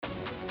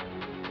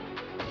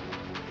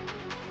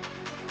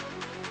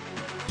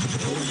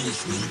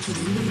listening to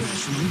the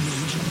Irrational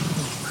Rage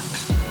Network.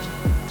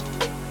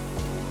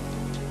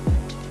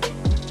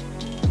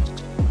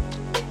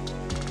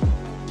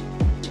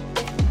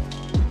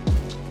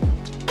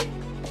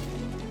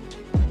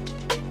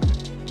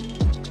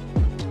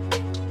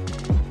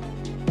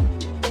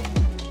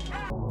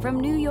 From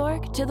New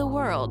York to the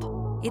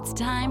world, it's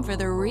time for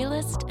the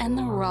realest and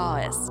the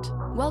rawest.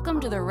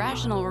 Welcome to the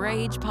Rational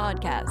Rage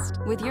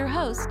Podcast with your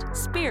host,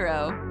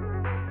 Spiro.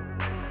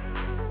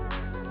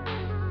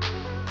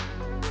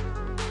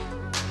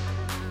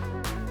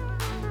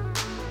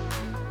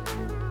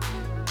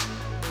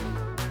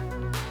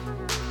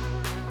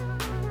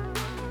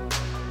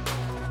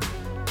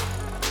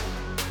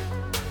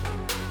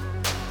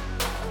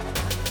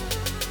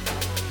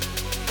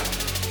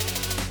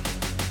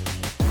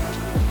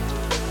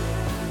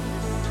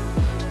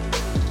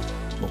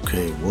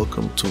 Okay,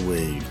 welcome to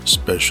a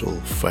special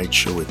fight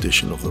show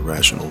edition of the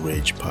Rational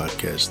Rage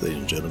Podcast, ladies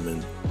and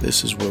gentlemen.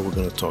 This is where we're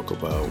going to talk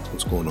about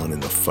what's going on in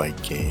the fight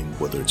game,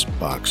 whether it's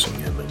boxing,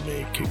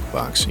 MMA,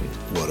 kickboxing,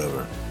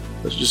 whatever.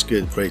 Let's just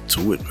get right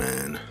to it,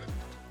 man.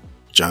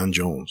 Jon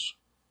Jones.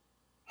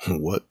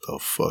 What the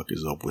fuck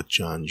is up with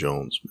Jon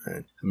Jones,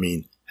 man? I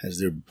mean, has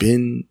there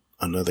been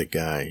another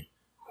guy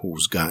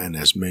who's gotten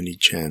as many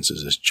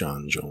chances as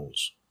Jon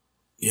Jones?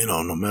 You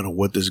know, no matter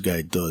what this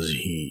guy does,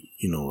 he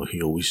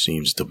always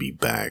seems to be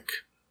back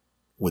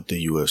with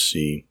the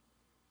UFC,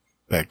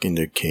 back in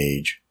their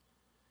cage,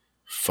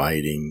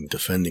 fighting,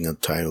 defending a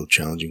title,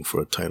 challenging for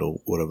a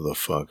title, whatever the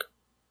fuck.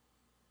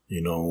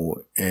 You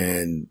know,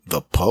 and the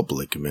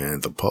public,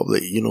 man,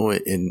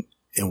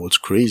 and what's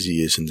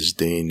crazy is in this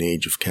day and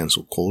age of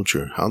cancel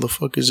culture, how the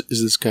fuck is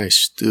this guy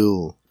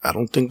still, I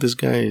don't think this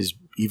guy has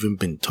even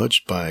been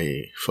touched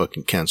by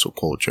fucking cancel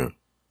culture.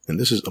 And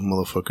this is a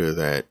motherfucker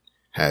that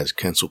has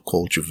cancel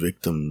culture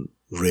victim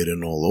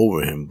written all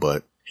over him,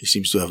 but he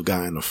seems to have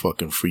gotten a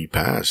fucking free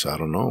pass. I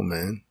don't know,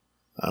 man.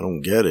 I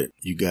don't get it.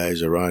 You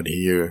guys are out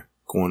here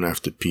going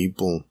after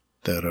people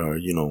that are,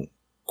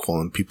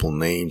 calling people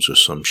names or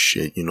some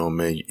shit. You know,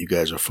 man, you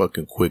guys are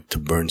fucking quick to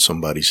burn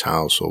somebody's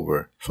house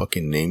over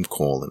fucking name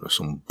calling or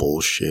some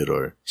bullshit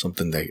or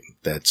something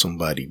that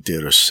somebody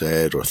did or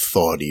said or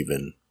thought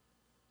even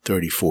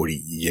 30, 40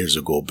 years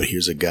ago. But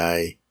here's a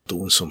guy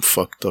doing some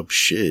fucked up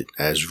shit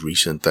as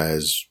recent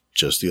as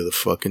just the other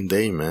fucking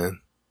day,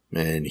 man.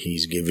 And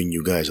he's giving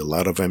you guys a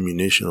lot of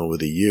ammunition over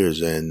the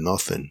years and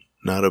nothing.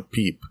 Not a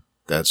peep.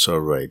 That's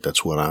alright.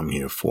 That's what I'm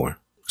here for.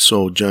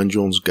 So Jon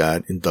Jones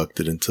got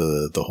inducted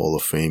into the Hall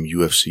of Fame,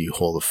 UFC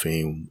Hall of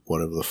Fame,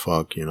 whatever the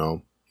fuck,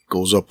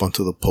 Goes up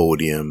onto the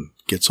podium,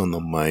 gets on the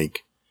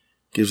mic,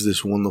 gives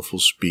this wonderful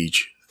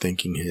speech,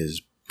 thanking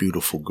his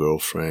beautiful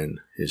girlfriend,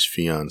 his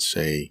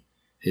fiancée,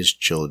 his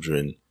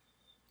children,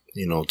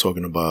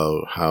 talking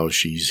about how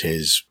she's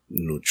his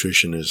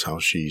nutritionist, how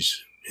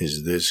she's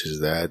his this, his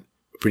that,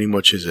 pretty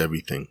much his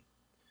everything.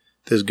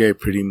 This guy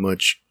pretty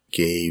much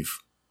gave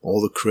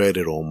all the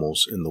credit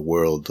almost in the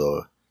world,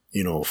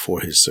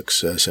 for his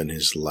success and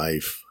his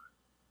life,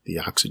 the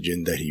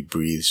oxygen that he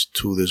breathes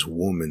to this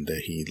woman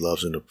that he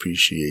loves and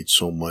appreciates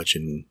so much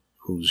and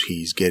who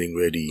he's getting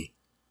ready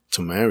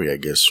to marry, I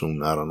guess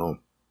soon, I don't know.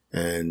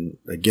 And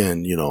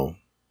again,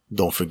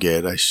 don't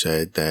forget I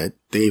said that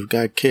they've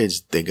got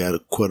kids. They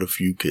got quite a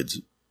few kids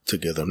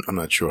together. I'm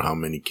not sure how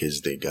many kids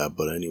they got,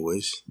 but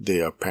anyways,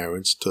 they are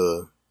parents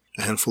to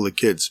a handful of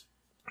kids.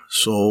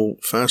 So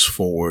fast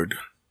forward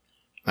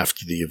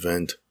after the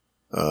event,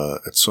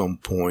 at some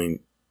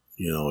point,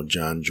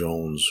 Jon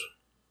Jones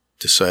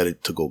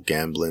decided to go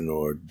gambling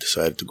or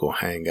decided to go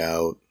hang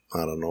out. I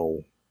don't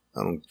know.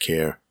 I don't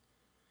care.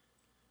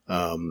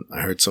 I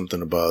heard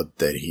something about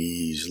that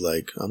he's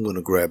like, I'm going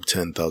to grab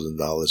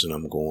 $10,000 and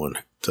I'm going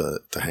to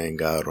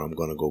hang out or I'm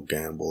going to go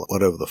gamble,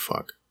 whatever the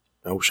fuck.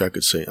 I wish I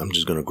could say I'm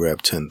just going to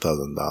grab $10,000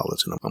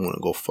 and I'm going to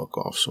go fuck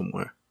off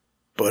somewhere.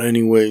 But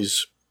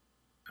anyways,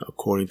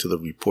 according to the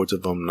reports,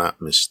 if I'm not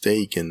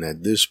mistaken,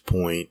 at this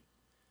point,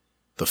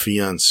 the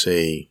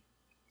fiancée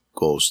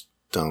goes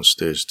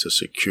downstairs to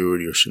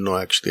security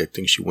I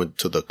think she went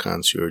to the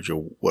concierge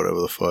or whatever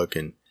the fuck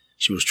and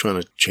she was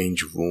trying to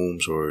change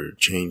rooms or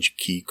change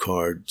key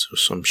cards or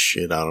some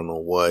shit. I don't know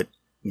what.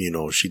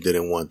 She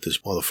didn't want this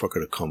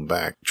motherfucker to come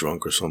back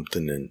drunk or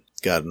something and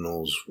God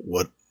knows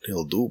what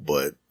he'll do,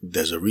 but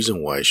there's a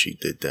reason why she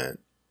did that.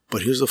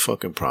 But here's the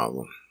fucking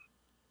problem.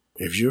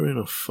 If you're in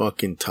a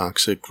fucking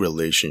toxic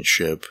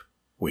relationship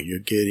where you're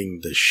getting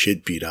the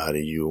shit beat out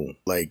of you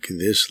like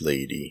this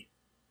lady,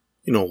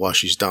 while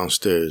she's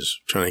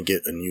downstairs trying to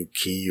get a new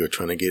key or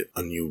trying to get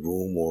a new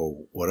room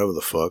or whatever the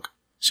fuck,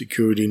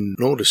 security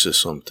notices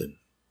something.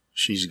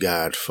 She's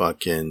got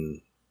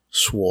fucking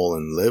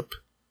swollen lip.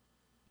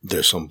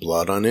 There's some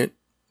blood on it,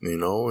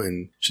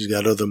 and she's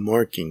got other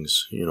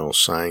markings,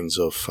 signs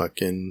of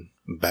fucking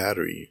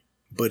battery.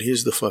 But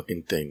here's the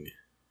fucking thing.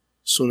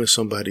 As soon as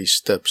somebody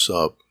steps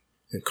up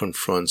and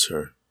confronts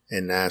her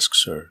and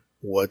asks her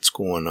what's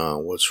going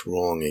on, what's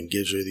wrong, and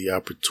gives her the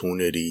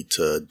opportunity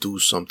to do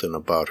something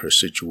about her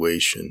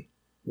situation,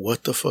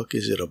 what the fuck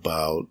is it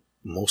about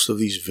most of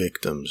these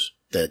victims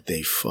that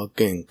they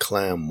fucking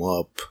clam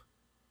up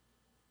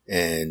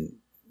and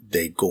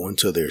they go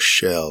into their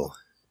shell.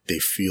 They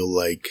feel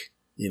like,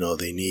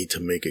 they need to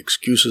make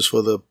excuses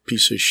for the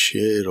piece of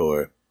shit,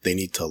 or they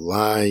need to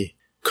lie,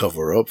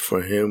 cover up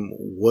for him.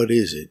 What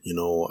is it?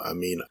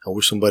 I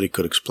wish somebody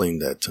could explain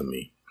that to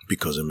me,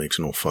 because it makes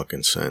no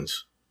fucking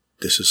sense.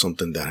 This is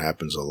something that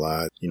happens a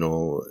lot.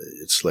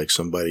 It's like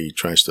somebody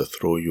tries to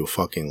throw you a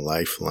fucking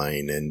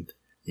lifeline, and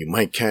you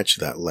might catch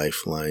that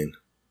lifeline,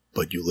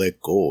 but you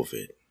let go of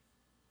it.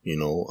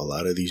 A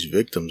lot of these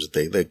victims,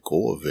 they let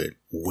go of it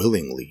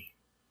willingly.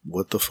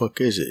 What the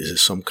fuck is it? Is it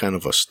some kind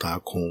of a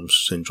Stockholm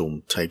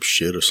Syndrome type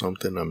shit or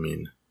something?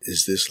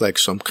 Is this like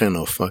some kind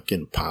of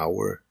fucking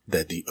power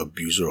that the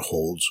abuser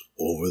holds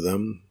over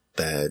them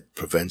that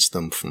prevents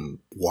them from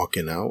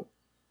walking out?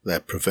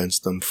 That prevents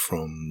them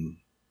from,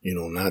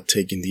 not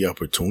taking the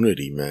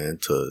opportunity, man,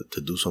 to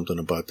do something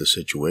about the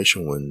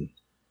situation when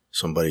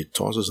somebody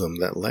tosses them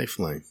that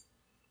lifeline?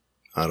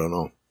 I don't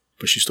know.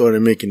 But she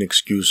started making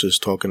excuses,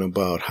 talking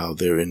about how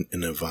they're in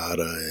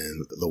Nevada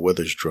and the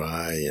weather's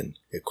dry and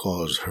it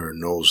caused her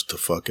nose to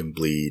fucking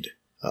bleed.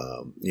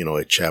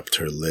 It chapped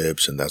her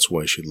lips, and that's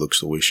why she looks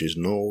the way she is.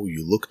 No,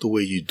 you look the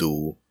way you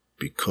do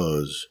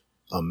because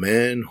a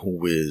man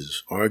who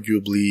is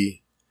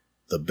arguably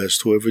the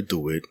best to ever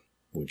do it,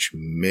 which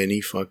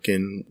many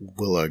fucking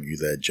will argue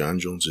that Jon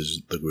Jones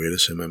is the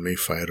greatest MMA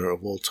fighter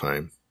of all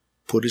time,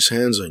 put his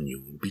hands on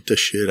you and beat the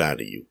shit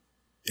out of you.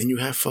 And you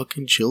have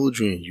fucking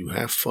children.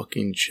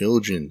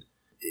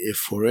 If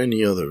for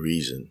any other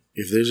reason,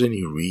 if there's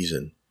any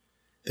reason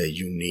that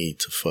you need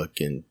to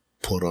fucking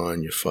put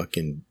on your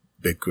fucking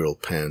big girl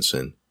pants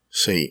and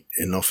say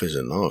enough is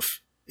enough,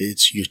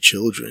 it's your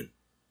children.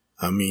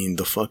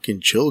 The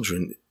fucking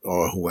children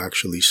are who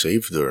actually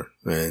saved her.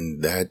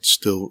 And that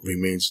still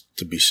remains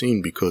to be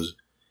seen, because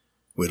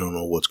we don't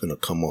know what's going to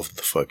come off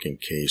the fucking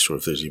case, or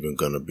if there's even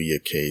going to be a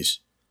case.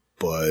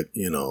 But,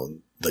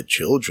 the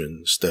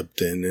children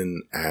stepped in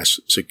and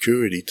asked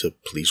security to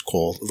please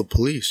call the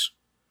police.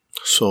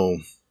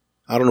 So,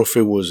 I don't know if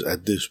it was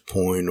at this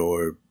point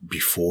or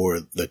before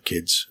the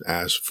kids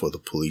asked for the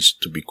police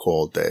to be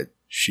called that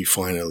she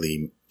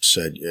finally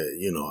said,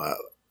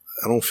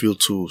 I don't feel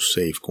too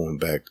safe going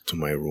back to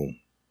my room.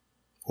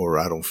 Or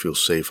I don't feel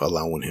safe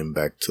allowing him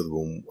back to the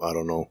room. I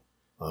don't know.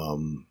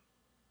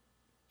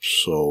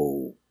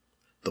 So,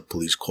 the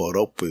police caught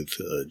up with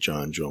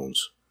Jon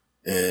Jones.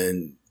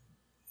 And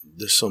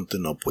there's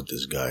something up with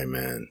this guy,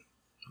 man.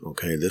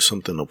 Okay, there's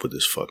something up with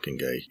this fucking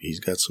guy. He's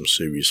got some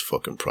serious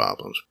fucking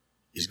problems.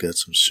 He's got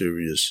some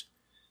serious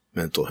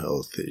mental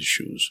health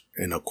issues.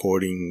 And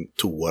according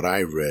to what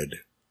I read,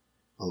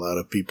 a lot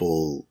of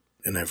people,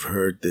 and I've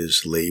heard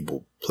this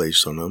label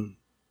placed on him,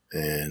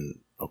 and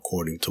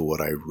according to what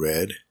I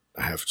read,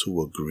 I have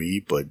to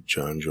agree, but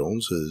Jon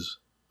Jones is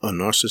a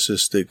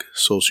narcissistic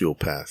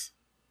sociopath.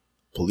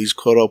 Police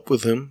caught up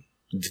with him,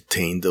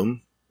 detained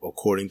him.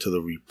 According to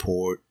the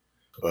report,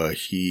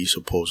 he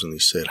supposedly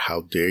said,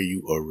 "How dare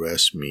you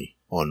arrest me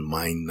on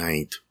my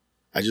night?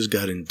 I just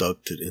got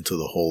inducted into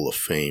the Hall of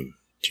Fame."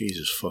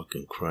 Jesus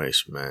fucking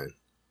Christ, man.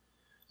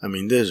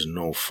 There's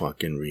no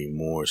fucking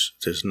remorse.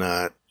 There's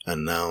not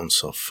an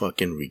ounce of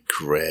fucking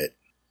regret.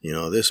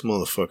 This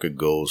motherfucker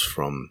goes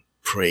from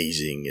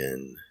praising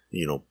and,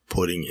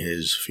 putting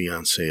his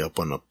fiancée up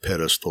on a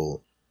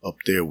pedestal up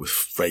there with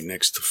right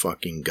next to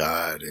fucking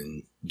God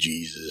and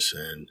Jesus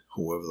and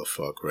whoever the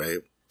fuck,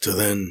 right? To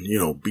then,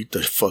 beat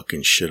the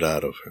fucking shit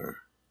out of her.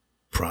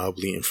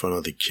 Probably in front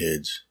of the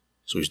kids.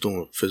 So he's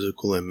doing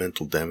physical and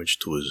mental damage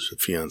to his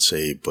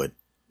fiancée, but,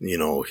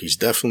 he's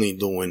definitely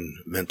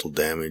doing mental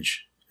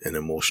damage and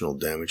emotional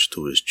damage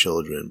to his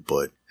children,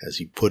 but has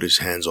he put his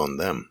hands on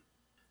them?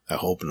 I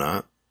hope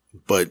not.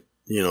 But,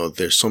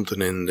 there's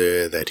something in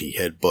there that he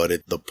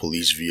headbutted the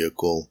police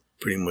vehicle,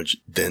 pretty much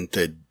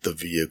dented the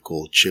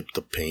vehicle, chipped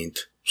the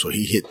paint. So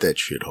he hit that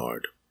shit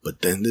hard.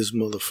 But then this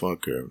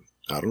motherfucker,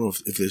 I don't know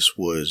if this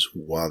was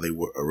while they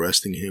were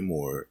arresting him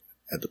or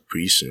at the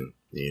precinct,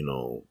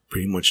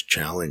 pretty much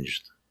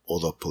challenged all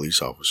the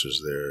police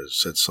officers there,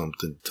 said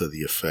something to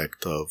the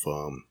effect of,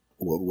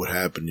 what would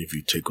happen if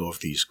you take off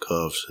these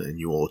cuffs and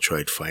you all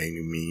tried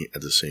fighting me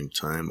at the same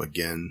time?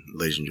 Again,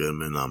 ladies and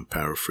gentlemen, I'm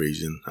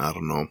paraphrasing. I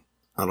don't know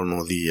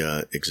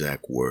the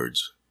exact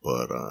words,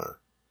 but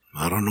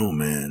I don't know,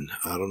 man.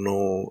 I don't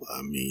know.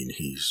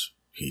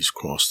 He's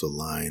crossed the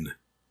line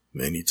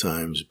many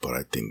times, but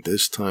I think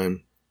this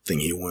time,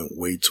 he went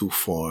way too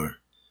far.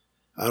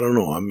 I don't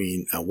know.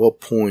 At what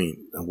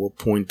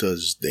point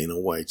does Dana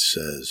White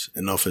says,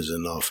 enough is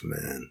enough,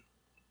 man?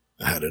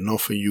 I had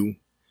enough of you.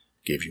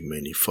 Gave you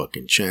many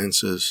fucking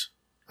chances.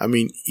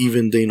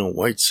 Even Dana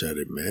White said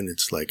it, man.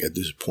 It's like at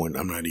this point,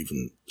 I'm not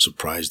even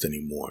surprised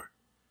anymore.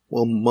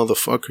 Well,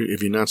 motherfucker,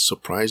 if you're not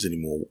surprised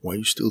anymore, why are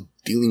you still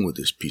dealing with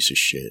this piece of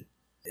shit?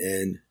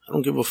 And I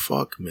don't give a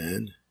fuck,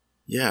 man.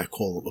 Yeah, I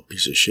call him a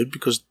piece of shit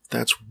because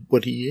that's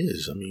what he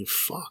is.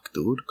 Fuck,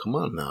 dude. Come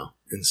on now.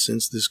 And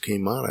since this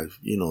came out,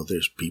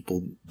 there's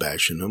people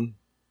bashing him,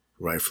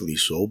 rightfully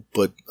so,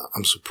 but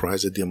I'm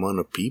surprised at the amount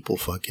of people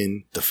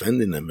fucking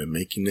defending him and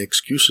making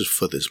excuses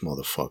for this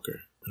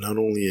motherfucker. Not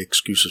only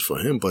excuses for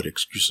him, but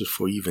excuses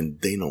for even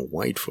Dana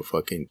White for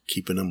fucking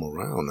keeping him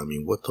around. I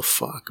mean, what the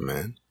fuck,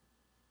 man?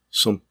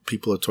 Some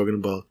people are talking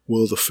about,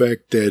 well, the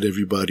fact that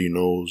everybody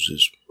knows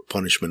is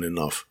punishment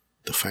enough.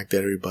 The fact that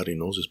everybody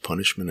knows is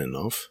punishment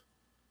enough?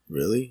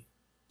 Really?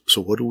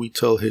 So what do we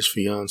tell his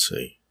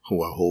fiancée,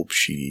 who I hope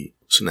she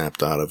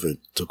snapped out of it,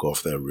 took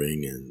off that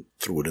ring and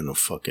threw it in a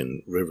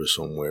fucking river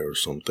somewhere or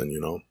something,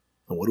 you know?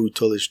 And what do we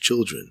tell his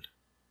children?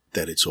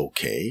 That it's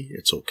okay?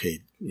 It's okay,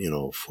 you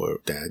know, for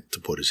dad to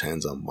put his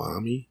hands on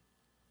mommy?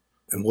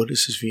 And what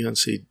is his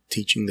fiancée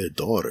teaching their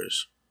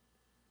daughters?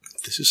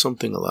 This is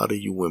something a lot of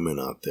you women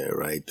out there,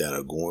 right, that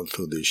are going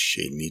through this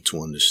shit need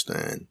to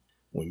understand.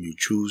 When you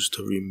choose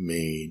to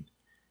remain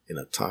in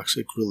a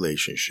toxic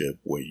relationship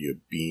where you're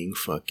being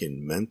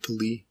fucking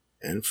mentally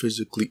and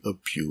physically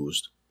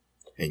abused,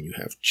 and you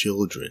have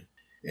children,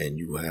 and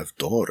you have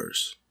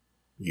daughters,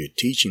 you're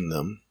teaching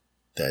them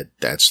that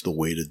that's the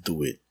way to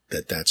do it,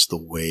 that that's the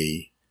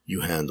way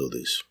you handle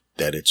this,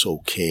 that it's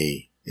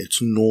okay,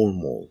 it's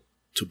normal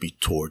to be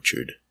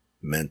tortured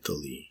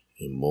mentally,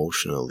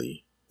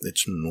 emotionally.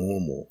 It's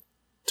normal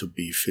to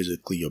be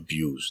physically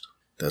abused.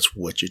 That's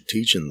what you're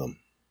teaching them.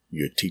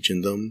 You're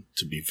teaching them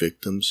to be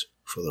victims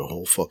for their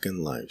whole fucking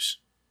lives.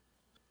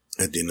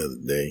 At the end of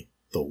the day,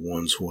 the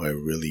ones who I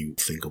really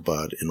think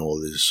about in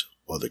all this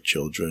are the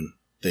children.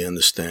 They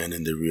understand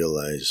and they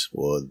realize,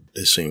 well,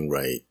 this ain't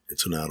right.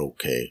 It's not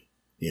okay.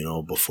 You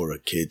know, but for a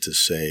kid to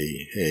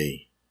say,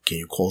 hey, can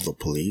you call the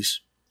police?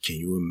 Can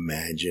you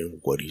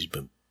imagine what he's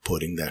been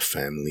putting that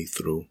family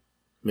through?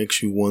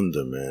 Makes you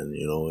wonder, man,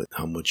 you know,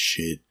 how much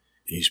shit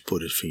he's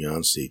put his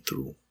fiancée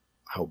through.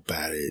 How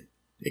bad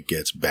it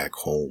gets back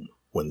home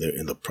when they're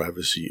in the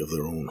privacy of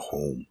their own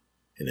home.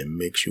 And it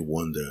makes you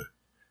wonder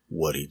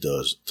what he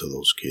does to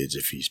those kids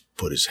if he's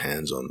put his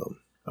hands on them.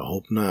 I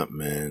hope not,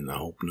 man. I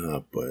hope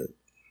not, but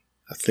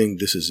I think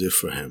this is it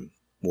for him.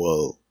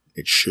 Well,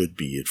 it should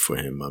be it for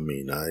him. I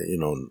mean,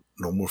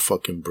 no more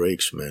fucking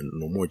breaks, man.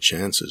 No more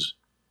chances.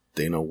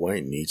 Dana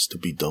White needs to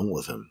be done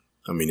with him.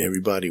 I mean,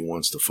 everybody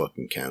wants to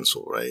fucking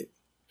cancel, right?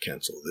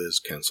 Cancel this,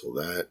 cancel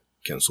that,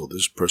 cancel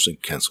this person,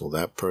 cancel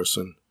that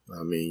person.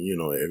 I mean, you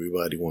know,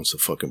 everybody wants to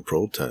fucking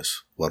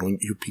protest. Why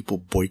don't you people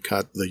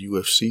boycott the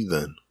UFC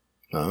then?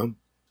 Huh?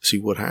 See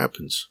what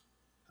happens.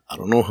 I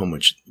don't know how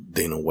much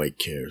Dana White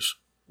cares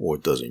or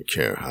doesn't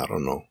care. I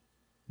don't know.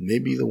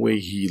 Maybe the way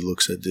he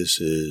looks at this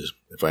is,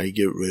 if I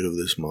get rid of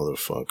this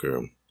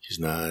motherfucker, he's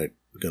not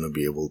gonna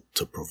be able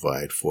to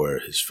provide for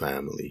his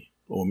family.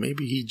 Or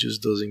maybe he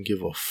just doesn't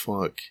give a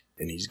fuck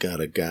and he's got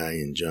a guy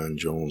in Jon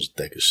Jones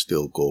that could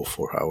still go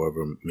for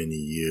however many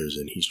years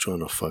and he's trying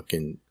to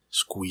fucking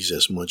squeeze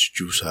as much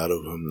juice out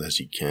of him as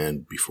he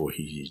can before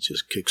he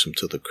just kicks him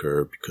to the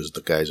curb because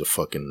the guy's a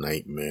fucking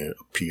nightmare,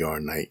 a PR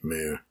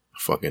nightmare, a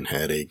fucking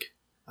headache.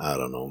 I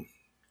don't know.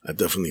 I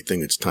definitely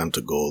think it's time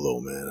to go though,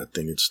 man. I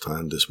think it's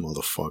time this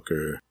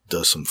motherfucker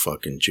does some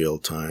fucking jail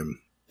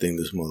time. I think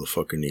this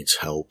motherfucker needs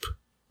help.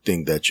 I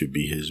think that should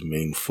be his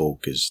main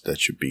focus. That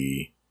should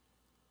be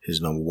his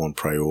number one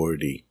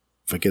priority.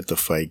 Forget the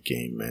fight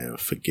game, man.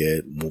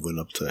 Forget moving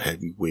up to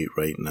heavyweight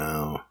right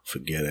now.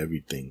 Forget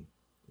everything.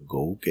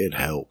 Go get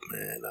help,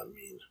 man. I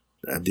mean,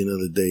 at the end of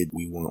the day,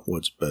 we want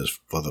what's best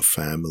for the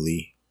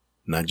family,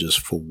 not just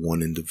for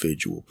one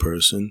individual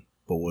person,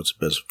 but what's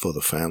best for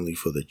the family,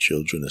 for the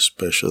children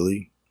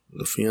especially.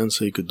 The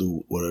fiancée could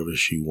do whatever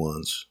she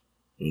wants.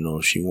 You know,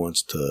 if she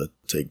wants to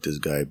take this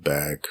guy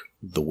back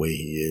the way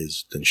he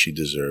is, then she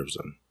deserves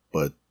him.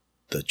 But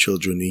the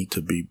children need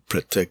to be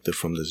protected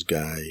from this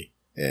guy,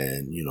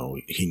 and, you know,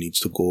 he needs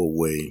to go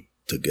away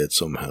to get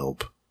some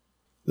help.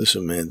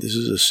 Listen, man, this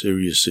is a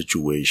serious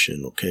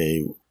situation,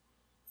 okay?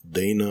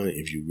 Dana,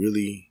 if you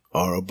really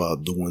are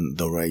about doing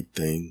the right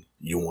thing,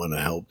 you want to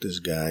help this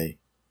guy,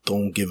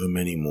 don't give him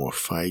any more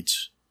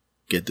fights.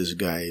 Get this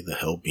guy the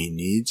help he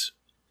needs.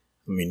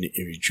 I mean, if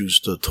you choose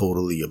to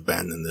totally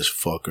abandon this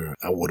fucker,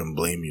 I wouldn't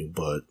blame you,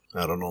 but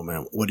I don't know,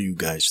 man. What do you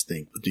guys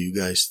think? Do you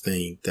guys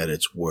think that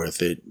it's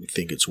worth it? You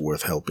think it's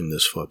worth helping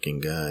this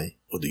fucking guy?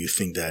 Or do you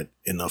think that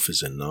enough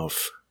is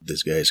enough?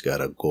 This guy's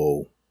gotta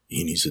go.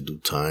 He needs to do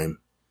time.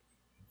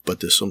 But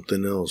there's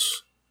something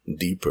else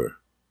deeper,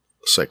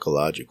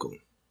 psychological.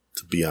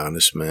 To be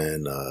honest,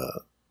 man,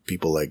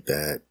 people like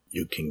that,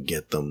 you can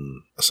get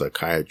them a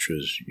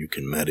psychiatrist, you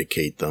can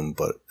medicate them,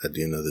 but at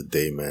the end of the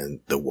day,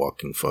 man, they're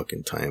walking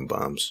fucking time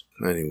bombs.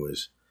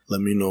 Anyways, let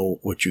me know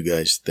what you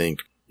guys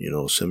think. You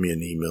know, send me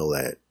an email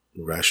at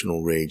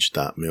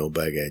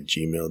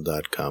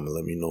rationalrage.mailbag@gmail.com and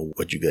let me know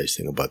what you guys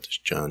think about this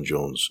Jon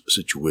Jones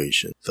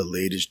situation. The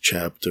latest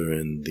chapter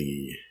in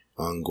the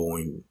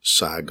ongoing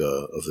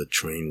saga of the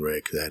train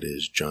wreck that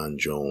is Jon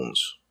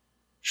Jones.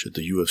 Should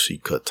the UFC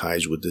cut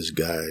ties with this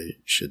guy?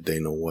 Should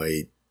Dana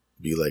White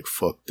be like,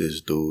 fuck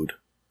this dude,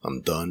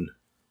 I'm done?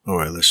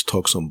 Alright, let's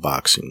talk some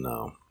boxing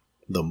now.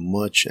 The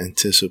much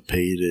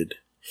anticipated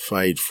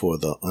fight for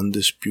the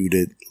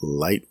undisputed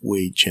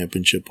lightweight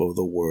championship of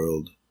the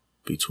world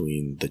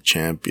between the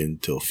champion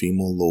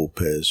Teofimo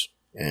Lopez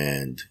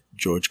and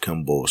George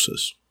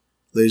Kambosos.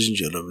 Ladies and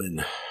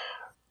gentlemen,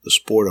 the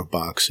sport of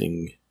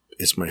boxing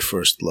it's my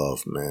first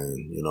love,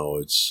 man. You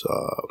know,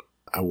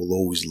 I will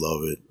always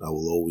love it. I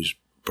will always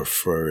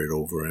prefer it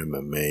over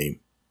MMA,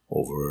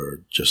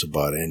 over just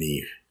about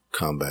any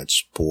combat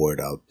sport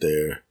out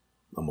there.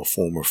 I'm a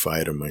former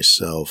fighter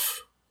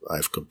myself.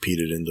 I've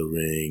competed in the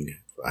ring.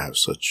 I have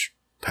such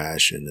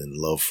passion and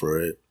love for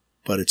it.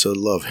 But it's a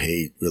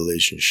love-hate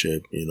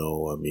relationship, you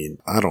know. I mean,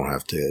 I don't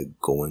have to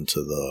go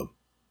into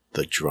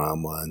the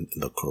drama and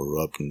the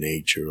corrupt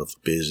nature of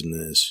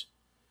business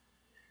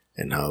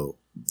and how,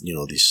 you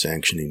know, these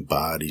sanctioning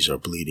bodies are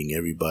bleeding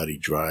everybody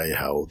dry,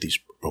 how these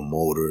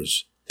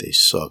promoters, they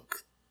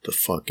suck the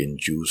fucking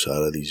juice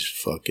out of these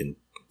fucking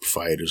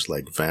fighters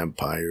like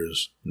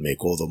vampires,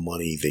 make all the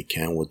money they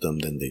can with them,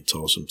 then they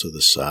toss them to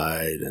the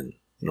side. And,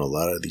 you know, a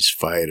lot of these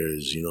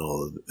fighters, you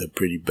know, they're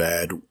pretty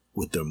bad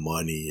with their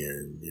money,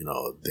 and, you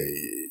know,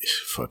 they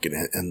fucking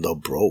end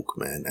up broke,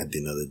 man, at the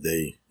end of the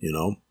day, you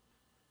know.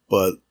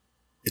 But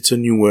it's a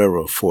new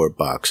era for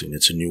boxing.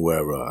 It's a new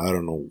era. I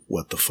don't know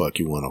what the fuck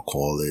you want to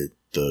call it.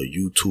 The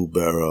YouTube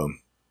era.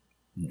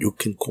 You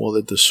can call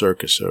it the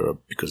circus era,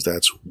 because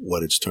that's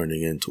what it's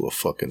turning into, a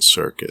fucking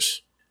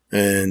circus.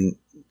 And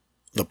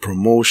the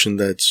promotion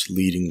that's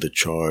leading the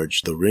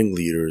charge, the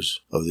ringleaders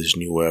of this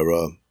new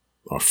era,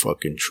 are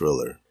fucking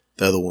Triller.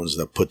 They're the ones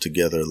that put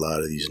together a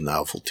lot of these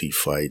novelty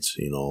fights,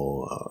 you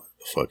know,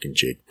 fucking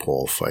Jake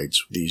Paul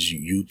fights, these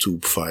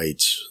YouTube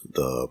fights,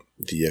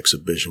 the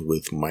exhibition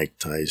with Mike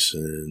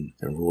Tyson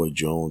and Roy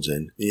Jones.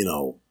 And, you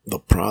know, the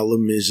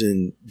problem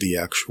isn't the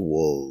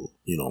actual,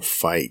 you know,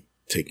 fight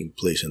taking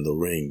place in the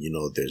ring. You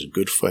know, there's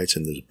good fights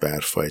and there's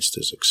bad fights,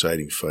 there's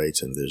exciting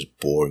fights and there's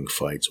boring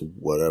fights,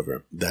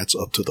 whatever. That's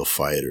up to the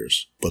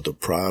fighters. But the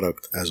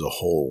product as a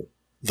whole,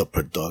 the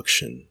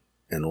production,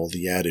 and all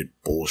the added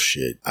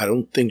bullshit, I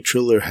don't think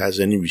Triller has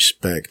any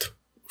respect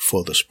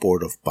for the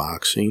sport of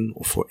boxing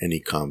or for any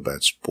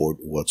combat sport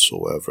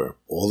whatsoever.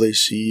 All they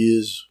see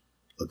is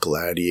a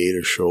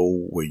gladiator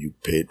show where you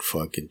pit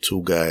fucking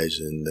two guys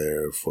in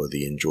there for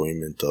the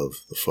enjoyment of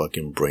the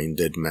fucking brain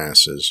dead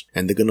masses.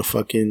 And they're gonna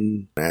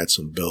fucking add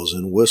some bells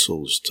and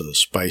whistles to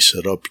spice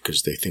it up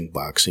because they think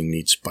boxing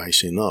needs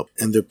spicing up.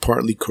 And they're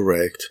partly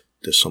correct.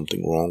 There's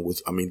something wrong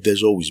with,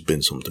 there's always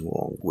been something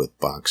wrong with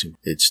boxing.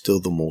 It's still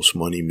the most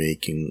money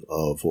making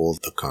of all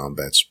the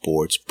combat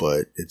sports,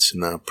 but it's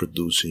not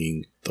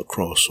producing the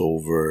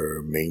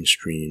crossover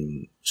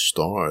mainstream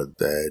star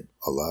that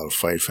a lot of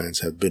fight fans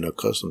have been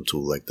accustomed to,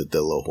 like the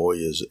De La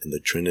Hoyas and the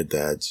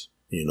Trinidads,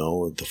 you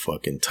know, the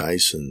fucking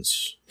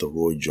Tysons, the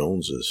Roy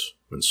Joneses,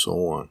 and so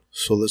on.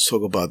 So let's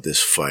talk about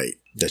this fight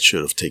that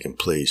should have taken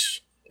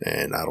place,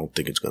 and I don't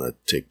think it's gonna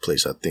take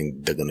place. I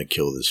think they're gonna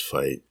kill this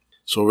fight.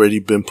 It's already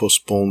been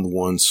postponed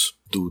once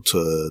due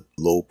to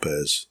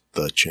Lopez,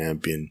 the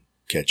champion,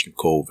 catching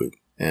COVID.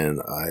 And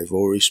I've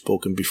already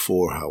spoken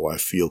before how I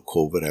feel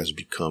COVID has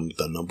become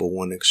the number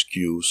one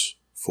excuse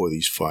for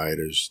these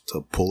fighters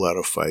to pull out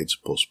of fights,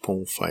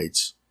 postpone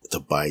fights, to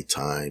buy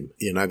time.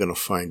 You're not going to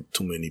find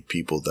too many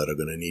people that are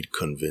going to need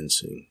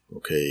convincing,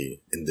 okay,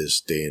 in this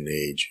day and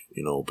age,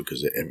 you know,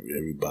 because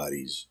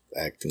everybody's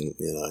acting,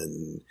 you know,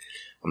 and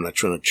I'm not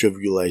trying to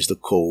trivialize the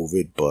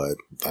COVID, but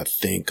I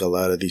think a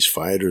lot of these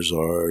fighters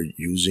are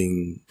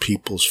using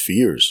people's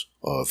fears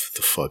of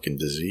the fucking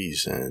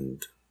disease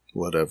and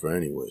whatever.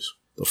 Anyways,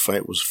 the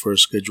fight was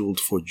first scheduled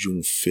for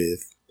June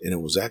 5th, and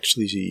it was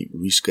actually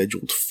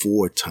rescheduled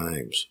 4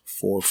 times.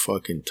 4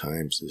 fucking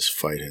times this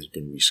fight has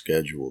been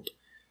rescheduled.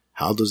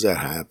 How does that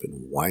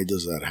happen? Why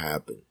does that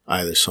happen?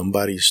 Either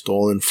somebody's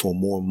stalling for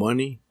more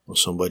money, or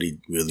somebody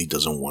really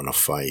doesn't want to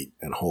fight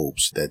and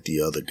hopes that the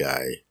other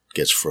guy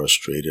gets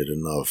frustrated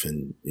enough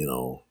and, you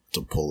know,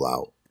 to pull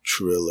out.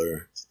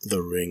 Triller, the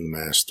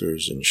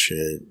ringmasters and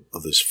shit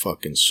of this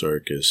fucking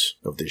circus,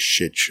 of this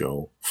shit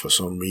show, for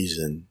some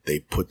reason, they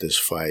put this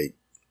fight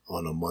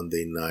on a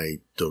Monday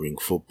night during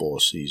football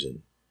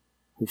season.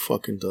 Who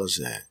fucking does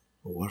that?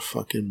 What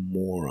fucking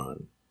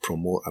moron?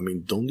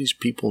 Don't these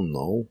people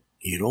know?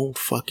 You don't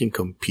fucking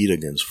compete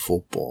against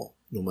football,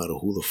 no matter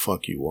who the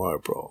fuck you are,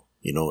 bro.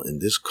 You know, in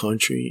this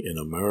country, in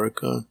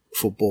America,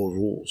 football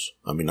rules.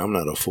 I'm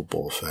not a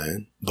football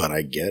fan, but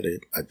I get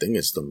it. I think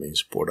it's the main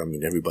sport.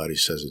 Everybody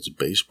says it's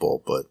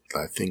baseball, but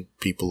I think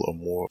people are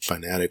more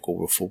fanatic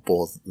over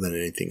football than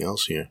anything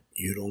else here.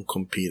 You don't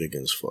compete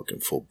against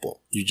fucking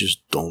football. You just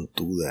don't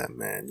do that,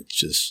 man. It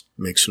just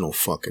makes no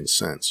fucking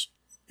sense.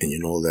 And you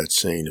know that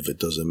saying, if it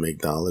doesn't make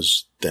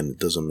dollars, then it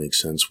doesn't make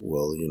sense.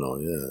 Well, you know,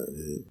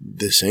 yeah,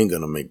 this ain't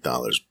gonna make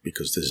dollars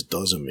because this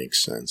doesn't make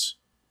sense.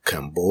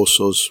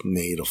 Kambosos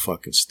made a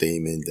fucking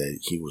statement that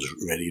he was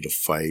ready to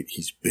fight.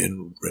 He's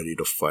been ready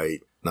to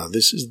fight. Now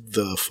this is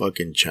the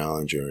fucking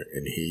challenger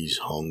and he's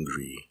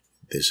hungry.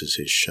 This is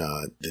his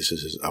shot. This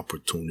is his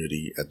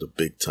opportunity at the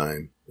big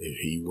time. If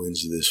he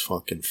wins this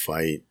fucking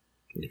fight,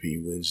 if he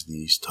wins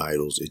these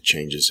titles, it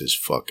changes his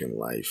fucking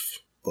life.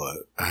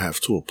 But I have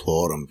to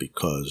applaud him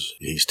because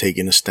he's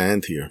taking a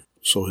stand here.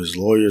 So his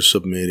lawyer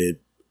submitted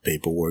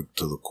paperwork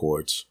to the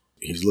courts.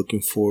 He's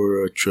looking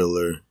for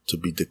Triller to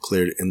be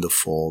declared in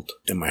default.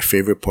 And my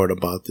favorite part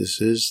about this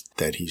is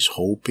that he's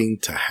hoping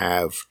to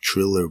have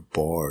Triller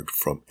barred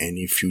from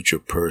any future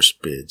purse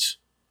bids.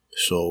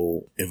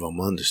 So if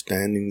I'm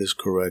understanding this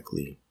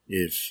correctly,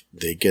 if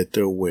they get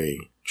their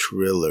way,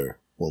 Triller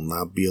will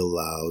not be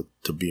allowed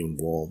to be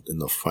involved in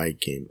the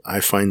fight game. I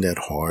find that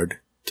hard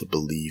to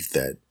believe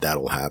that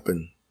that'll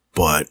happen,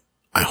 but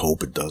I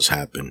hope it does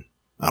happen.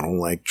 I don't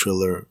like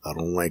Triller. I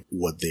don't like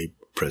what they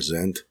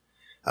present.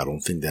 I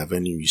don't think they have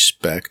any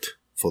respect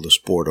for the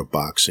sport of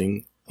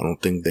boxing. I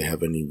don't think they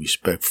have any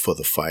respect for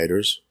the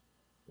fighters.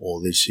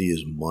 All they see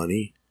is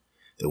money.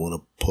 They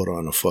want to put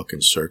on a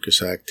fucking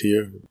circus act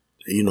here.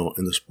 You know,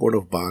 and the sport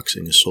of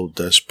boxing is so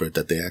desperate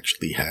that they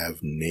actually have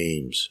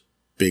names,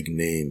 big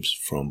names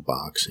from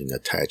boxing,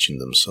 attaching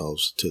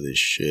themselves to this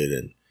shit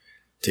and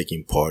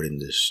taking part in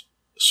this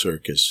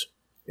circus.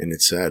 And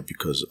it's sad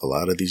because a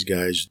lot of these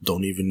guys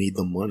don't even need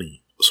the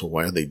money. So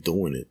why are they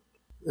doing it?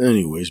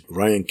 Anyways,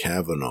 Ryan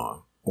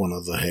Kavanaugh, one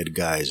of the head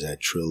guys at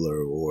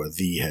Triller, or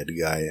the head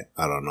guy,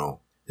 I don't know,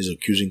 is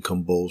accusing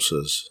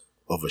Kambosos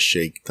of a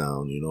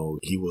shakedown. You know,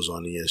 he was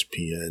on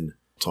ESPN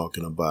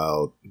talking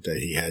about that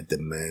he had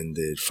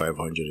demanded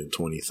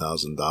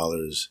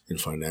 $520,000 in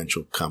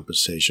financial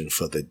compensation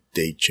for the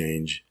date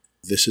change.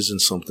 This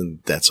isn't something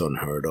that's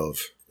unheard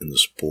of in the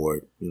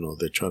sport. You know,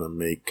 they're trying to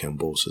make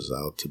Kambosos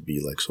out to be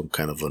like some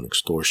kind of an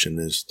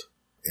extortionist.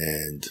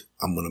 And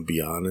I'm going to be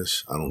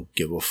honest, I don't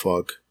give a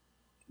fuck.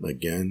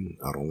 Again,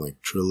 I don't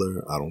like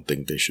Triller. I don't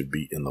think they should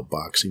be in the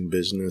boxing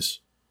business.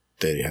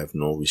 They have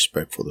no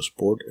respect for the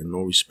sport and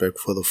no respect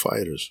for the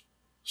fighters.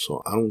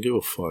 So I don't give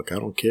a fuck. I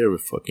don't care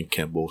if fucking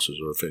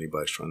Kambosos or if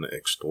anybody's trying to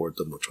extort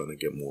them or trying to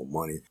get more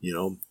money. You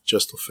know,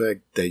 just the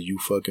fact that you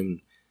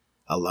fucking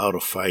allowed a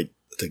fight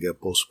to get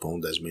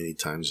postponed as many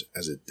times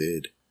as it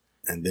did,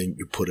 and then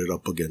you put it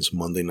up against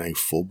Monday Night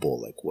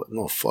Football. Like, what?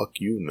 No, fuck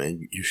you,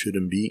 man. You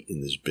shouldn't be in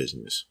this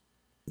business.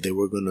 They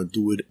were going to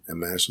do it at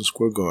Madison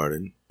Square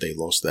Garden. They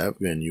lost that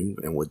venue,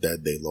 and with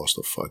that, they lost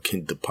a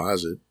fucking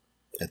deposit.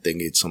 I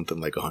think it's something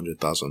like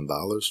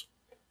 $100,000.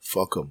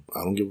 Fuck them.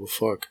 I don't give a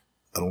fuck.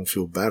 I don't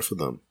feel bad for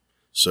them.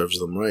 Serves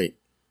them right.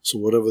 So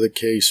whatever the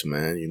case,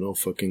 man, you know,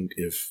 fucking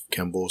if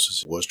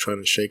Kambosos was trying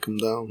to shake him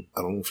down,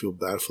 I don't feel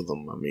bad for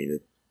them. I mean,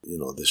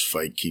 this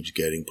fight keeps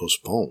getting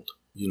postponed.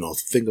 You know,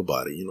 think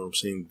about it. You know what I'm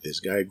saying?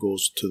 This guy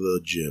goes to the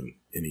gym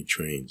and he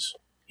trains.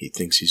 He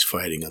thinks he's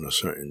fighting on a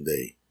certain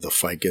day. The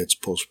fight gets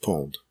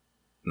postponed.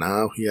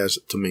 Now he has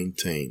to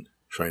maintain,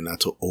 try not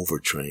to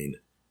overtrain.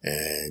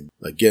 And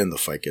again, the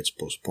fight gets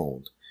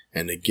postponed.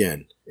 And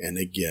again, and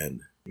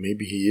again.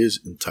 Maybe he is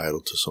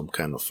entitled to some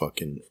kind of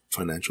fucking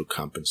financial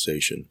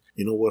compensation.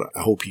 You know what?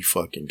 I hope he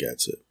fucking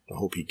gets it. I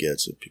hope he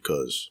gets it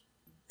because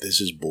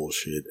this is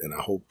bullshit. And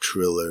I hope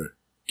Triller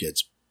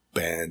gets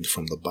banned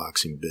from the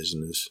boxing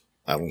business.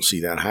 I don't see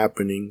that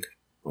happening,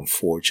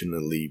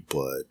 unfortunately,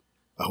 but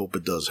I hope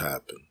it does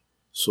happen.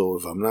 So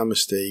if I'm not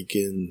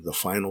mistaken, the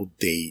final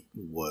date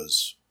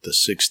was the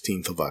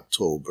 16th of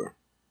October.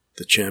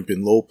 The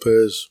champion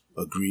Lopez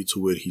agreed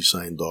to it. He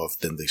signed off.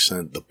 Then they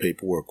sent the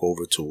paperwork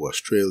over to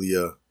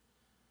Australia.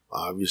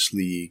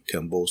 Obviously,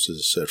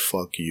 Kambosos said,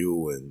 fuck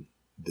you, and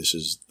this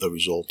is the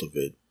result of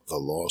it. The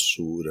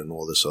lawsuit and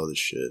all this other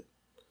shit.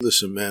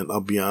 Listen, man, I'll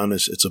be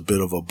honest, it's a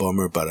bit of a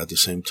bummer, but at the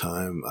same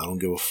time, I don't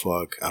give a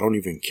fuck. I don't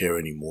even care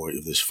anymore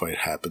if this fight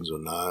happens or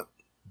not.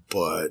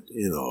 But,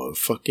 you know,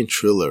 fucking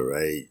Triller,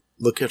 right?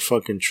 Look at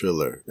fucking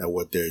Triller, at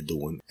what they're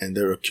doing. And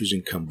they're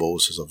accusing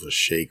Kambosos of a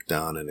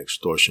shakedown and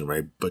extortion,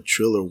 right? But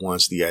Triller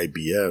wants the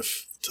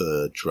IBF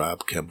to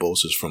drop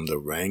Kambosos from the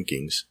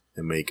rankings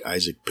and make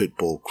Isaac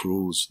Pitbull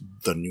Cruz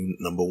the new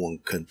number one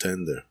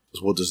contender.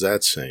 So what does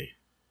that say?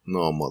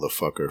 No,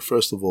 motherfucker.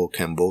 First of all,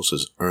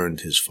 Kambosos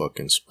earned his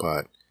fucking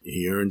spot.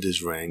 He earned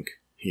his rank.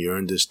 He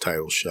earned his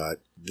title shot.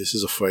 This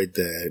is a fight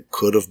that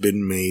could have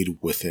been made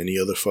with any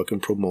other fucking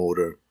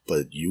promoter.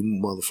 But you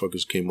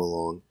motherfuckers came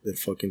along and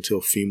fucking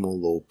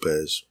Teofimo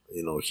Lopez,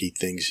 you know, he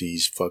thinks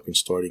he's fucking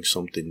starting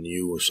something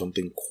new or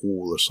something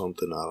cool or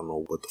something. I don't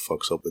know what the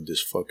fuck's up with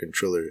this fucking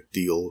Triller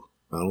deal.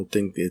 I don't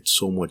think it's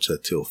so much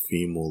that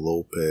Teofimo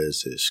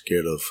Lopez is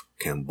scared of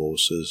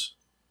Kambosos.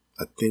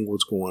 I think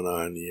what's going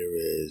on here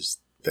is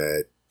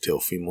that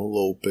Teofimo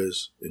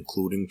Lopez,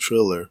 including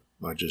Triller,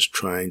 are just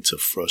trying to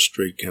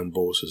frustrate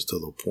Kambosos to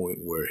the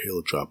point where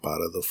he'll drop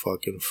out of the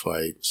fucking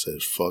fight,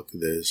 says, fuck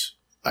this,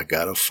 I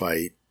gotta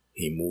fight.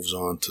 He moves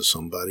on to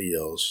somebody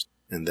else.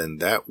 And then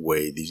that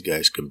way, these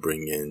guys can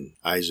bring in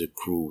Isaac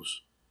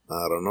Cruz.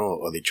 I don't know.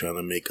 Are they trying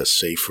to make a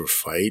safer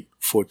fight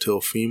for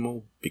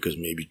Teofimo? Because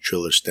maybe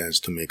Triller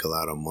stands to make a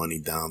lot of money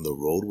down the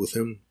road with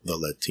him. The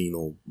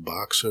Latino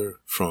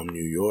boxer from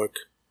New York.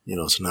 You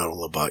know, it's not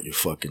all about your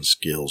fucking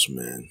skills,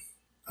 man.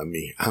 I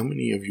mean, how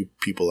many of you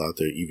people out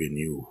there even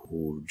knew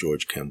who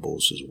George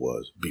Kambosos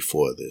was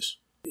before this?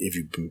 If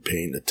you've been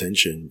paying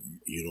attention,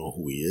 you know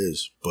who he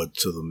is. But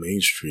to the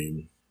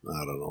mainstream,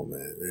 I don't know,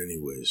 man.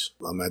 Anyways,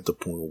 I'm at the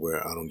point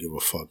where I don't give a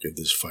fuck if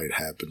this fight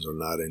happens or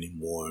not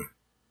anymore.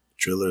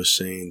 Triller is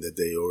saying that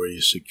they already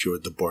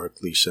secured the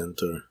Barclays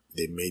Center.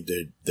 They made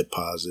their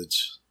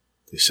deposits.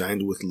 They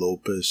signed with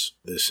Lopez.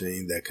 They're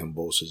saying that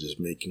Kambosos is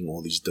making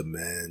all these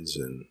demands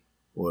and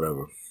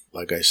whatever.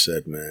 Like I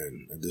said,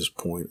 man, at this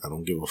point, I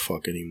don't give a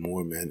fuck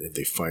anymore, man, if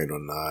they fight or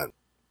not.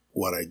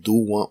 What I do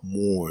want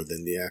more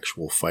than the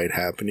actual fight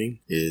happening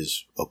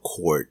is a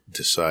court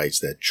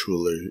decides that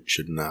Triller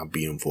should not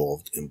be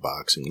involved in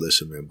boxing.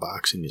 Listen, man,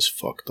 boxing is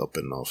fucked up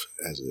enough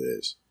as it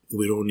is.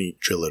 We don't need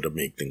Triller to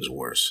make things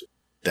worse.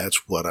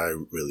 That's what I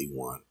really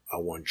want. I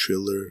want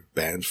Triller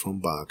banned from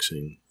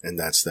boxing, and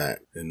that's that.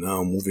 And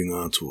now moving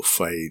on to a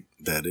fight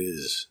that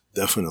is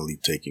definitely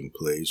taking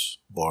place,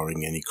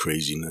 barring any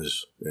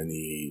craziness,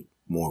 any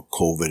more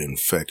COVID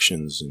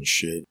infections and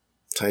shit.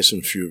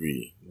 Tyson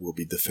Fury will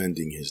be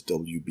defending his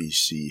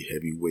WBC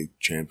heavyweight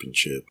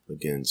championship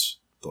against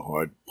the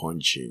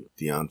hard-punching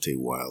Deontay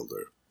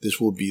Wilder.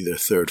 This will be their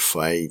third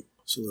fight.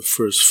 So the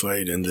first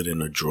fight ended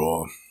in a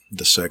draw.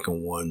 The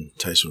second one,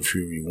 Tyson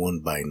Fury won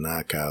by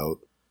knockout.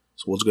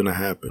 So what's going to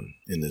happen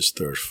in this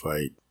third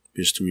fight?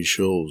 History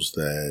shows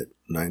that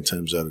 9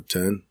 times out of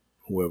 10,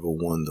 whoever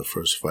won the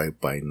first fight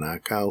by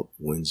knockout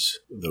wins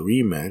the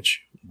rematch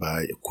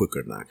by a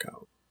quicker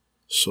knockout.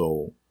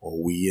 So, are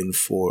we in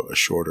for a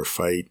shorter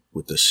fight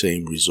with the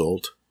same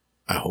result?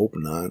 I hope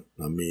not.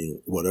 I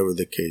mean, whatever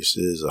the case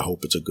is, I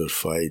hope it's a good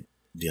fight.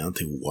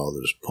 Deontay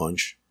Wilder's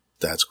punch,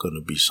 that's going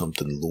to be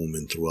something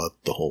looming throughout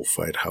the whole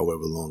fight,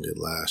 however long it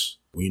lasts.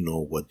 We know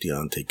what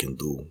Deontay can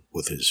do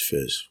with his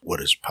fist, what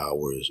his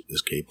power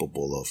is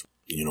capable of.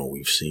 You know,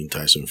 we've seen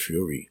Tyson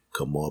Fury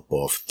come up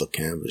off the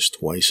canvas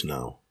twice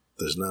now.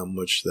 There's not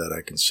much that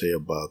I can say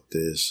about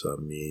this.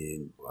 I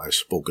mean, I've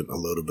spoken a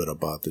little bit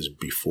about this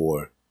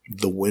before.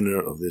 The winner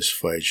of this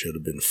fight should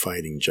have been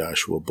fighting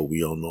Joshua, but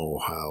we all know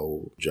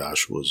how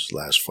Joshua's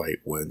last fight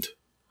went.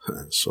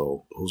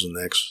 So, who's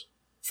next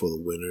for the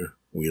winner?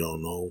 We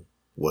don't know.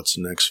 What's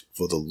next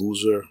for the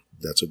loser?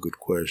 That's a good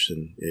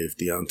question. If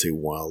Deontay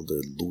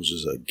Wilder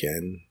loses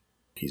again,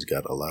 he's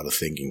got a lot of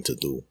thinking to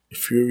do. If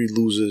Fury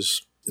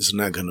loses, it's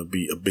not going to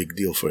be a big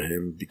deal for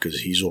him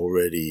because he's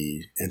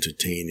already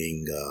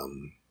entertaining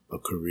a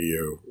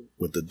career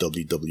with the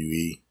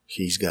WWE.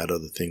 He's got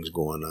other things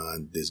going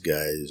on. This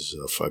guy is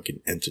a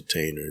fucking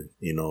entertainer.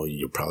 You know,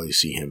 you'll probably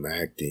see him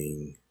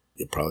acting.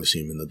 You'll probably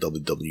see him in the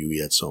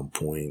WWE at some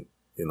point.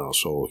 You know,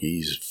 so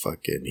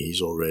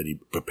he's already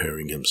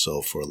preparing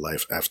himself for a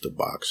life after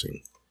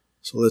boxing.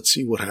 So let's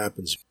see what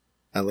happens.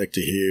 I'd like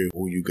to hear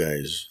who you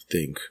guys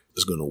think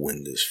is going to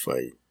win this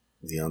fight.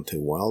 Deontay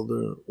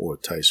Wilder or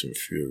Tyson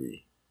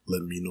Fury?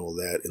 Let me know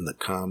that in the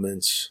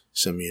comments.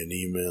 Send me an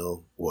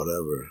email,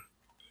 whatever.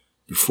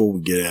 Before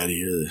we get out of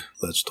here,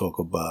 let's talk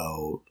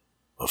about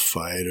a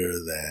fighter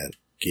that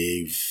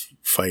gave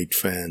fight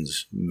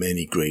fans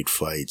many great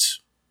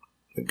fights.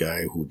 A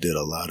guy who did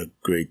a lot of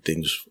great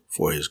things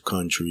for his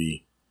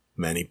country,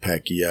 Manny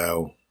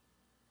Pacquiao.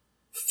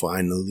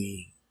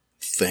 Finally,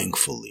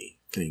 thankfully,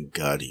 thank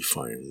God he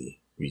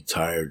finally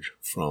retired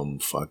from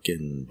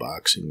fucking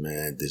boxing,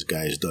 man. This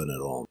guy's done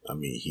it all. I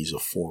mean, he's a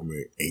former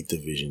 8th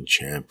Division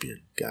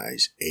champion,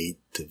 guys. 8th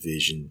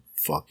Division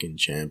fucking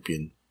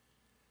champion.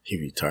 He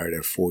retired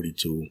at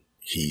 42.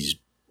 He's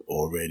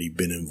already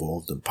been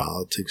involved in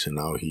politics and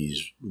now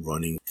he's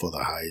running for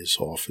the highest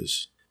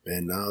office.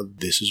 And now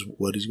this is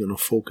what he's going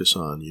to focus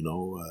on, you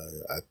know.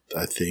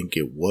 I think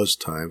it was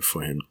time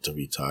for him to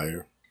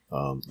retire.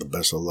 The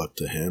best of luck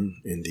to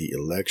him in the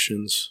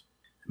elections.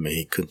 May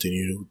he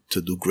continue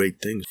to do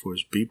great things for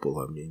his people.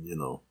 I mean, you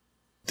know,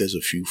 there's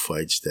a few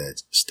fights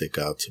that stick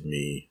out to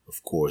me.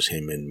 Of course,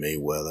 him and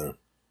Mayweather,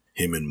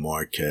 him and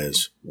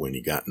Marquez when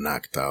he got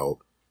knocked out.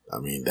 I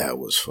mean, that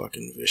was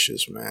fucking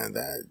vicious, man.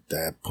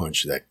 That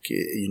punch,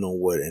 you know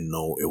what? And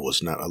no, it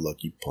was not a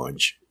lucky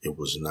punch. It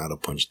was not a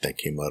punch that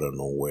came out of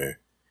nowhere.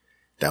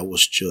 That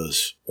was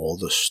just all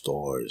the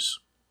stars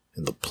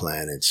and the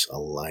planets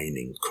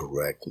aligning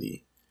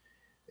correctly.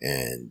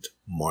 And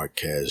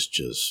Marquez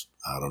just,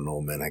 I don't know,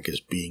 man, I guess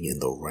being in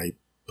the right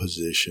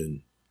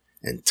position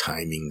and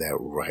timing that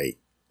right,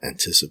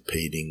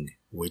 anticipating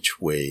which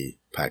way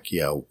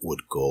Pacquiao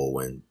would go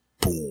and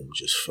boom,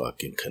 just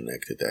fucking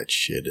connected that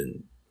shit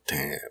and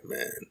damn,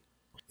 man.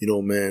 You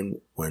know,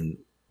 man, when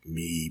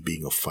me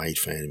being a fight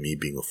fan, me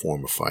being a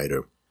former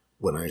fighter,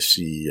 when I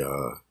see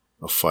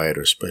a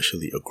fighter,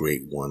 especially a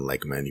great one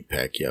like Manny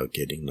Pacquiao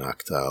getting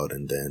knocked out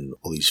and then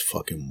all these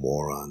fucking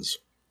morons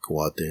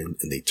go out there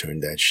and they turn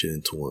that shit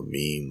into a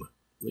meme.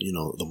 You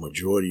know, the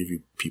majority of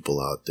you people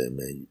out there,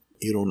 man,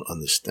 you don't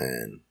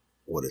understand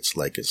what it's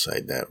like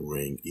inside that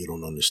ring. You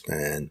don't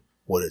understand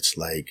what it's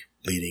like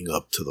leading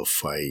up to the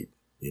fight.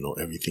 You know,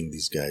 everything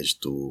these guys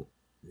do.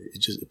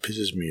 It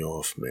pisses me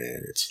off,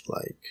 man. It's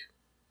like,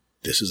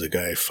 this is a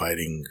guy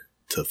fighting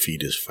to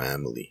feed his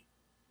family,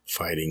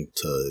 fighting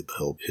to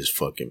help his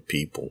fucking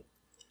people.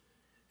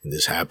 And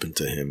this happened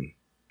to him.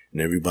 And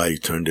everybody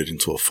turned it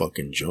into a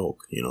fucking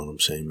joke. You know what I'm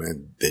saying,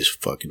 man? This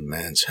fucking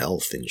man's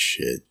health and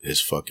shit,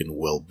 his fucking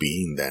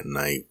well-being that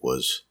night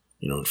was,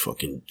 you know, in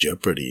fucking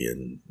jeopardy.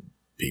 And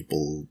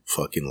people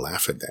fucking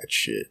laugh at that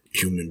shit.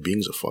 Human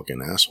beings are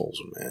fucking assholes,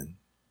 man.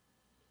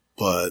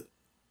 But,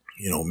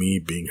 you know, me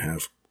being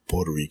half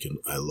Puerto Rican.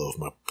 I love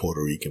my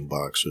Puerto Rican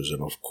boxers.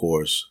 And of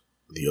course,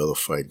 the other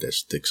fight that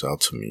sticks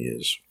out to me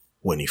is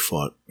when he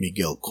fought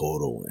Miguel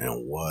Cotto.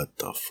 And what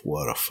a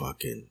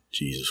fucking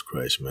Jesus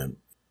Christ, man.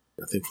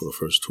 I think for the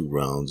first 2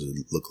 rounds, it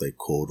looked like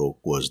Cotto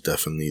was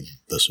definitely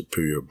the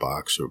superior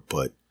boxer,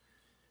 but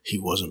he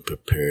wasn't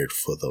prepared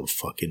for the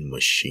fucking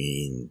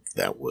machine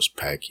that was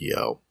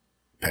Pacquiao.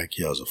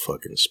 Pacquiao's a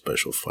fucking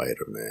special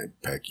fighter, man.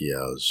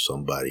 Pacquiao's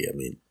somebody,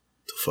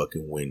 to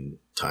fucking win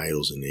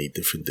titles in 8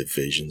 different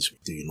divisions.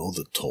 Do you know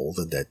the toll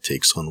that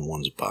takes on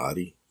one's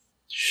body?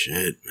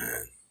 Shit,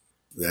 man.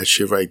 That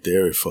shit right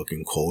there, if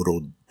fucking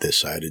Cotto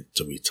decided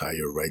to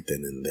retire right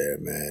then and there,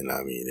 man,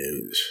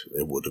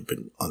 it would have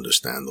been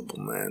understandable,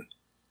 man.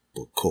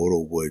 But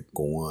Cotto would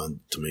go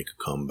on to make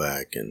a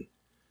comeback and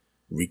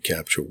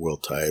recapture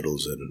world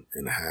titles and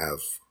have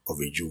a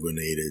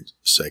rejuvenated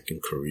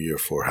second career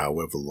for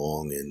however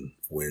long and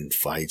win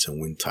fights and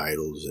win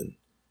titles.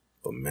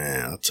 But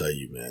man, I'll tell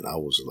you, man, I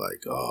was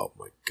like, oh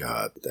my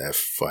God, that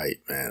fight,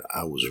 man,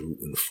 I was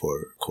rooting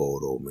for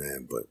Cotto,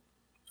 man, but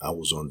I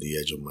was on the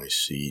edge of my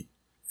seat.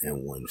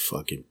 And when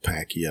fucking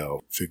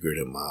Pacquiao figured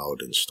him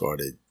out and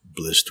started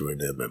blistering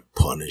him and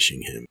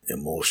punishing him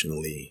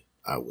emotionally,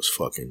 I was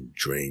fucking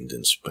drained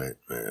and spent,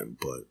 man.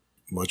 But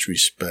much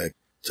respect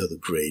to the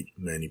great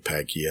Manny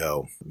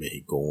Pacquiao. May he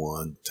go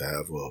on to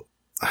have a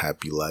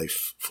happy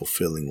life,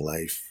 fulfilling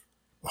life.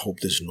 I hope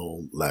there's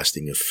no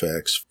lasting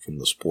effects from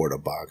the sport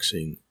of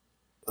boxing.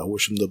 I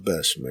wish him the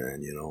best,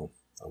 man,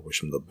 I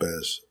wish him the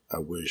best. I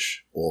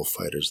wish all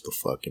fighters the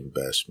fucking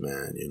best,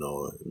 man,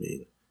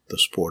 The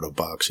sport of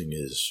boxing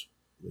is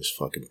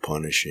fucking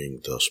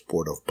punishing. The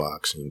sport of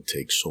boxing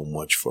takes so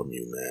much from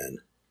you, man.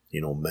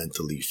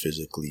 Mentally,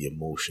 physically,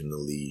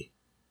 emotionally,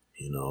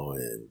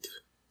 and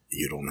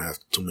you don't have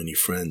too many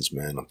friends,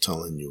 man. I'm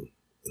telling you,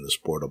 in the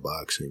sport of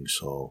boxing.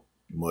 So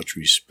much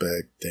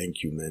respect.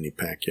 Thank you, Manny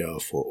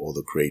Pacquiao, for all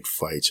the great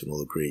fights and all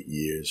the great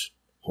years.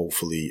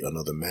 Hopefully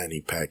another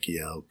Manny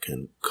Pacquiao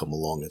can come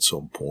along at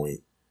some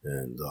point.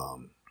 And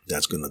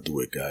that's going to do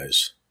it,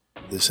 guys.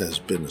 This has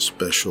been a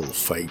special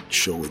fight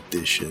show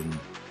edition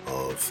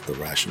of the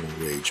Rational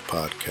Rage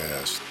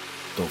podcast.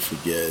 Don't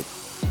forget,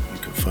 you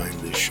can find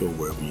this show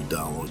wherever you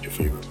download your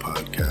favorite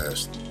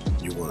podcast.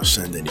 You want to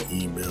send any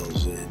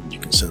emails in, you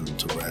can send them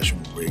to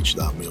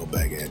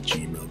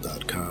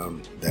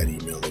rationalrage.mailbag@gmail.com. That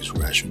email is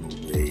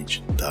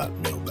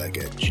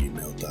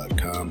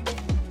rationalrage.mailbag@gmail.com.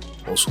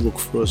 Also look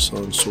for us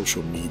on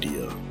social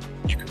media.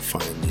 You can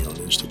find me on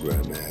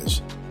Instagram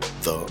as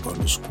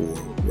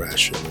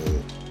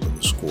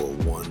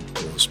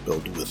 _rational_1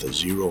 spelled with a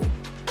 0.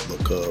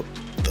 Look up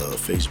the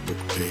Facebook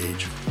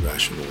page,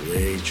 Rational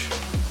Rage,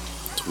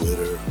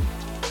 Twitter.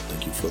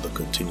 Thank you for the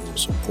continuing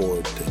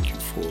support. Thank you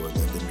for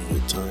lending me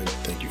your time.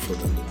 Thank you for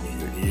lending me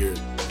your ear.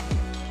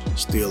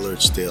 Stay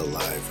alert, stay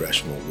alive.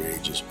 Rational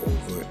Rage is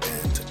over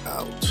and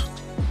out.